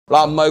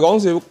嗱，唔係講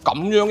笑，咁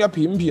樣一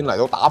片片嚟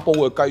到打煲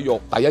嘅雞肉，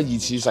第一二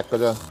次食嘅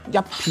啫，一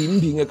片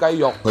片嘅雞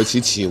肉，佢似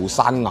潮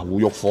汕牛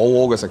肉火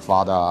鍋嘅食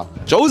法啊！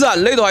早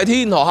晨，呢度係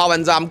天河客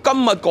運站，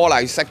今日過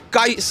嚟食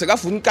雞，食一款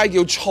雞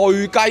叫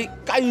脆雞，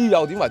雞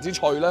又點為之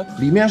脆呢？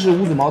裡面是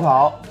烏子毛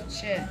頭，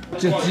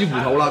即係雞骨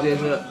頭啦，這是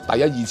第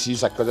一二次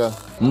食嘅啫，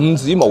五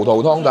子毛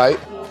頭湯底。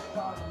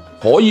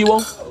可以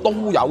喎，都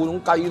有嗰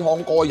種雞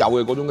湯該有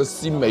嘅嗰種嘅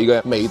鮮美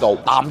嘅味道，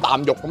啖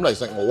啖肉咁嚟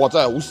食，我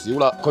真係好少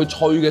啦。佢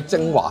脆嘅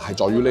精華係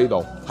在於呢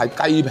度，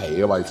係雞皮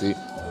嘅位置，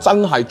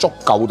真係足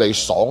夠地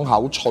爽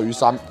口脆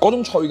身，嗰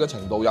種脆嘅程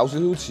度有少少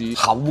似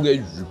厚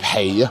嘅魚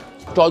皮啊！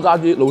再加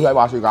啲老細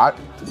話事解，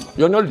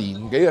養咗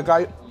年幾嘅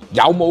雞。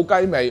有冇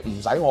雞味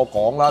唔使我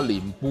講啦，年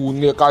半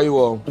嘅雞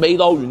喎，味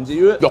道源自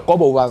於肉嗰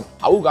部分，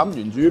口感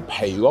源自於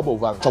皮嗰部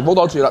分。重複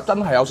多次啦，真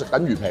係有食緊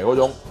魚皮嗰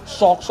種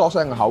嗦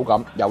聲嘅口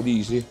感，有啲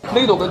意思。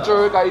呢度嘅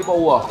啫雞煲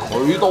啊，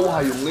佢都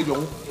係用呢種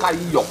雞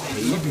肉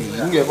起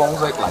片嘅方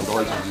式嚟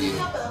到去呈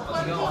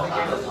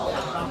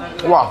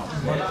現。哇，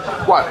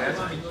喂，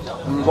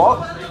如果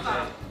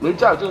你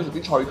真係中意食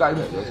啲脆雞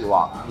皮嘅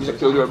話，你食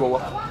啫雞煲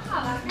啊！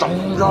仲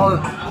脆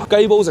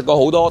雞煲食過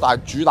好多，但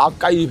係主打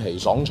雞皮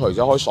爽脆，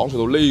就可以爽脆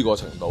到呢個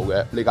程度嘅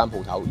呢間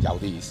鋪頭有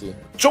啲意思。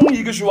中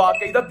意嘅説話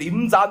記得點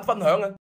讚分享啊！